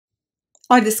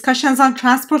Our discussions on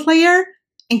transport layer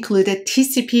included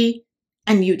TCP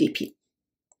and UDP,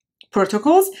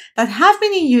 protocols that have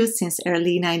been in use since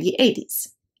early 1980s.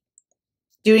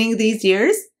 During these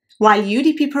years, while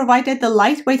UDP provided the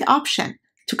lightweight option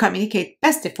to communicate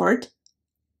best effort,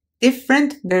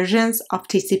 different versions of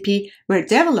TCP were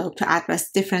developed to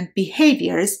address different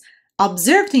behaviors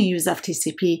observed in use of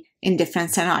TCP in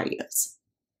different scenarios.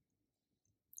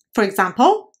 For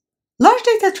example, large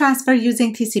data transfer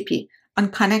using TCP on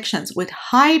connections with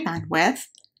high bandwidth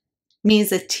means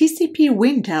the TCP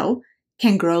window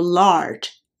can grow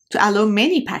large to allow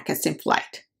many packets in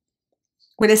flight,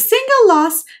 with a single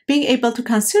loss being able to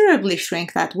considerably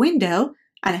shrink that window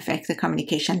and affect the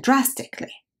communication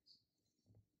drastically.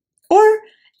 Or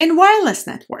in wireless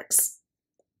networks,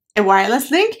 a wireless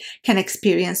link can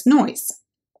experience noise,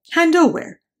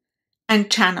 handover, and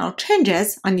channel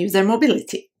changes on user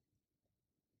mobility.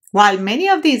 While many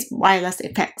of these wireless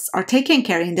effects are taken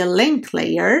care in the link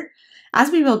layer, as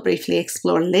we will briefly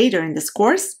explore later in this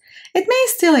course, it may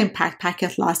still impact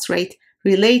packet loss rate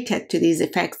related to these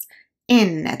effects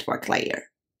in network layer.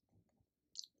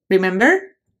 Remember,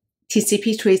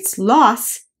 TCP treats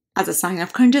loss as a sign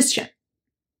of congestion.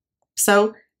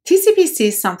 So, TCP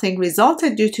sees something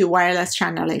resulted due to wireless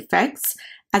channel effects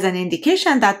as an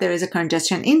indication that there is a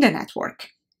congestion in the network,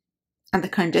 and the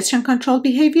congestion control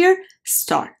behavior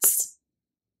starts.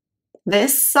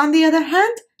 This, on the other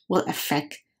hand, will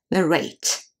affect the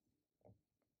rate.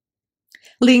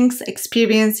 Links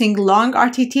experiencing long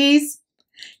RTTs,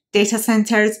 data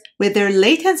centers with their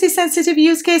latency-sensitive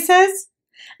use cases,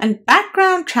 and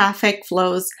background traffic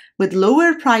flows with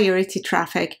lower priority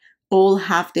traffic all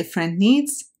have different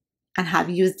needs and have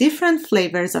used different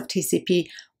flavors of TCP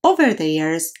over the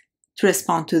years to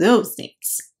respond to those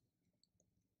needs.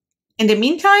 In the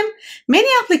meantime, many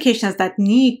applications that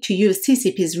need to use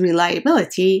TCP's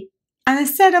reliability and a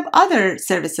set of other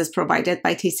services provided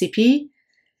by TCP,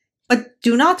 but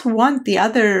do not want the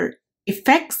other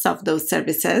effects of those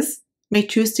services, may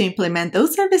choose to implement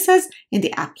those services in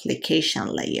the application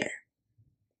layer.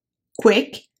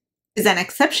 QUIC is an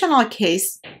exceptional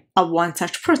case of one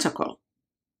such protocol,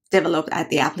 developed at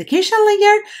the application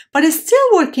layer, but is still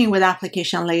working with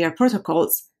application layer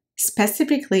protocols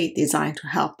specifically designed to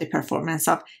help the performance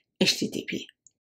of HTTP.